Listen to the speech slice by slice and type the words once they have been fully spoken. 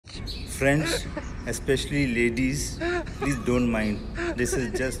Friends, especially ladies, please don't mind. This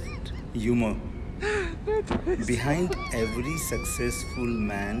is just humor. Behind every successful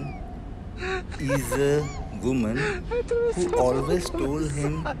man is a woman who always told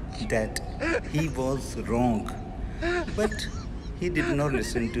him that he was wrong. But he did not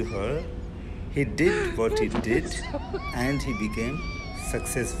listen to her. He did what he did and he became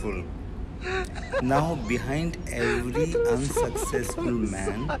successful. Now, behind every unsuccessful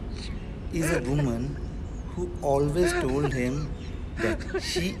man is a woman who always told him that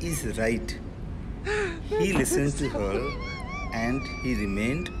she is right. He listened to her and he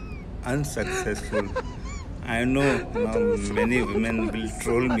remained unsuccessful. I know now many women will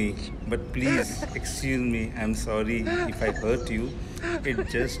troll me, but please excuse me. I'm sorry if I hurt you.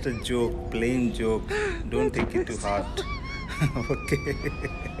 It's just a joke, plain joke. Don't take it to heart. Okay.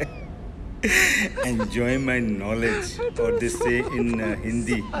 Enjoy my knowledge, or they say in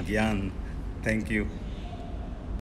Hindi, Gyan. Thank you.